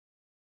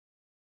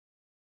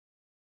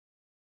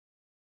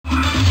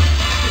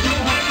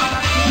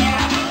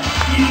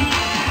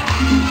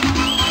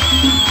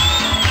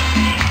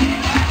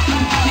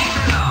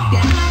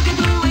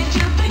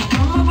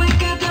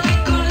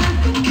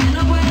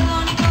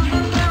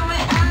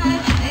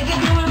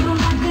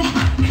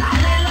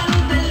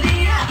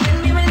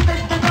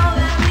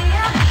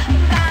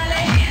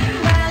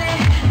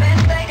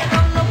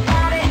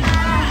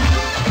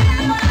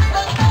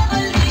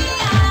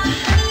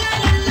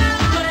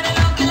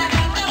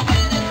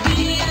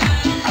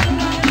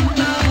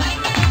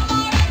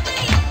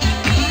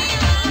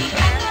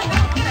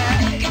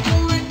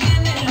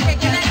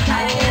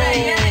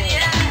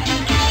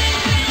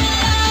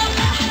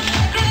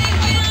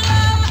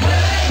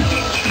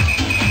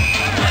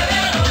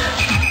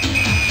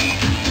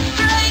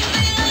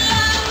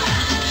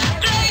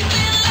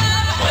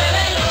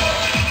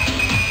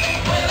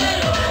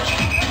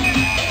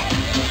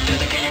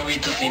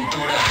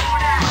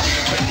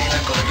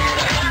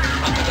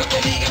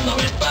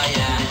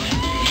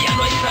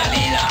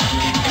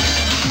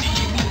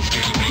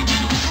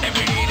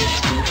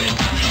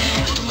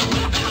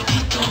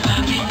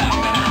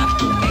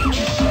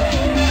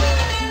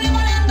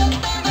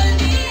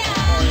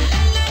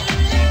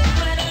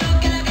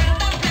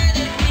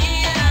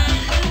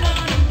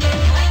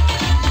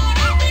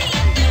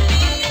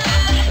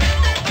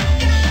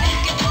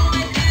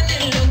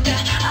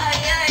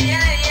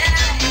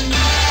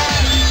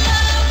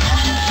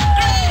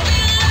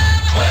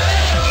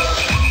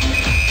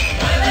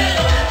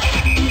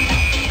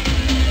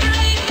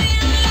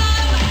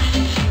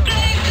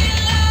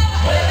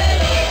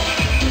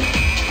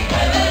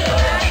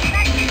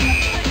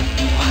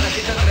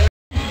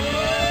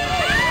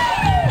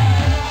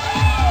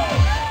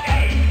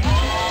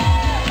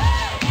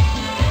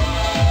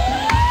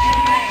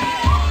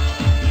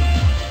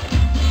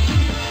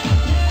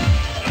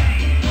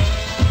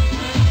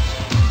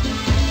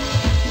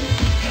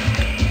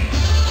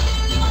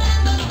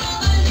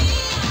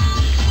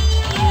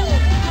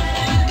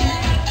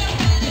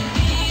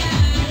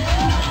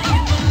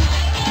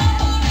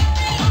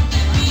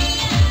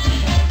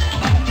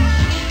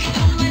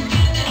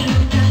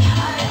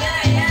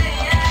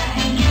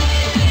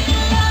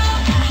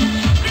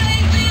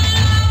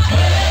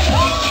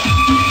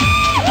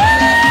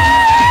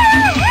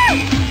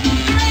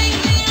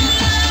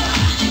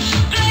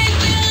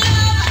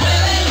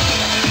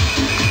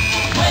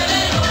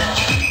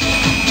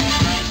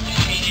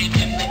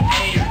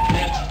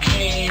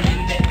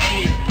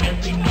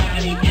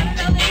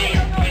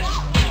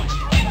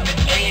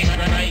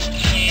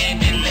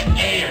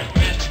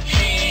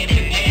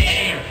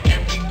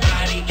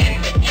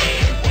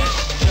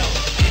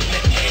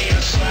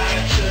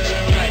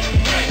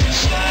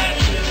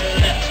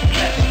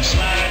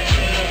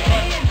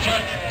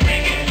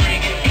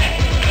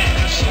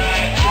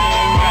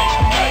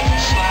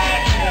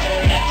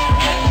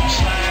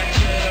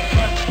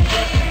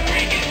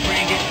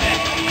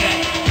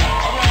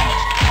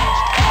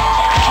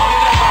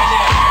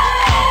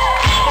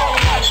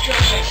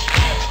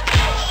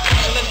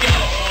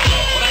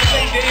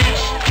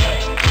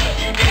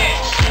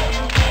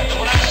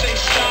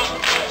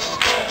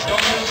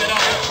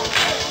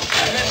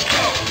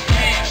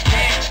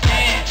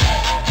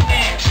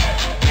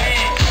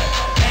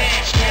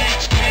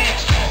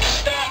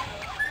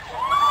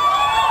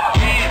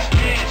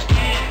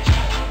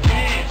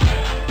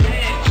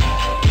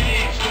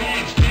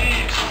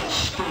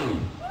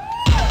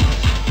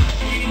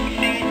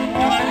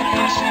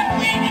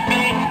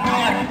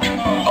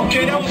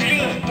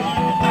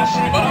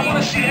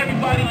want to see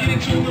everybody get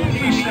into a little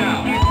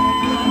freestyle.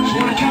 So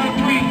on the count of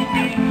 3,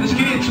 let's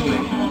get into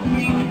it.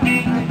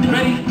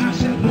 Ready? I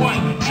said 1,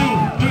 2,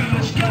 3,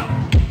 let's go.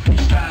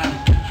 Freestyle,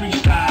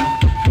 freestyle,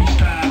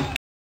 freestyle.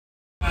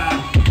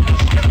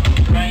 Let's go.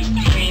 Right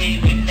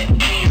hand in the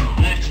air,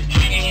 left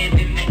hand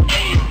in the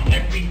air.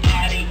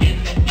 Everybody in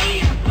the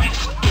air.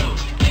 Let's go.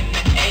 In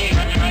the air,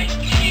 right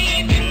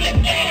hand in the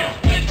air,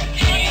 left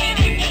hand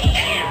in the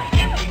air.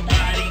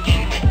 Everybody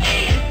in the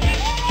air.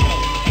 Let's go.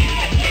 In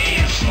the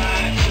air,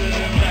 slide to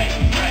the right,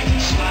 right,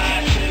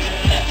 slide to the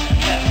left,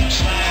 left,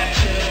 slide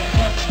to the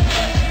front,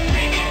 front.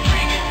 Bring it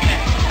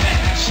back,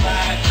 back.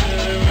 Slide to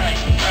the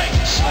right, right,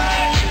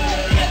 slide to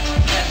the left,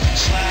 left,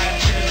 slide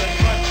to the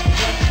front,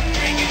 front.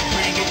 Bring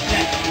it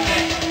back,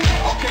 back.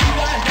 Okay, you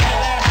guys got it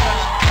last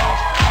time.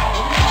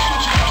 But we're gonna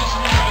switch it up just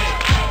a little bit.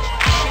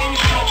 Same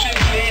instructions,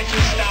 dance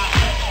and stop.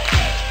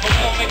 But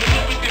we're gonna make it a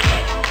little bit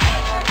different.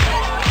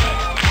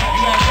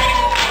 You guys ready?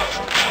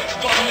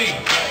 Follow me.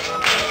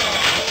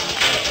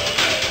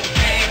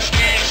 Dance,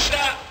 dance,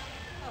 stop.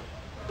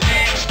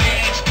 Dance,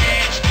 dance,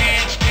 dance,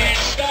 dance,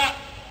 dance, stop.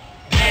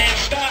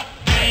 Dance, stop,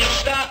 dance,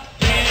 stop,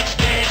 dance,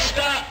 dance,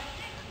 stop.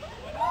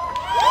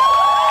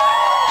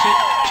 Tick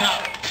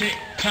tock, tick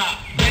tock.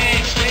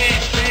 Dance,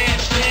 dance,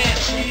 dance,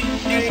 dance.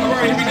 All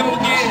right, here we go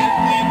again.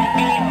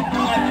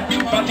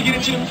 About to get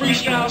into the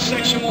freestyle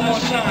section one more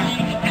time.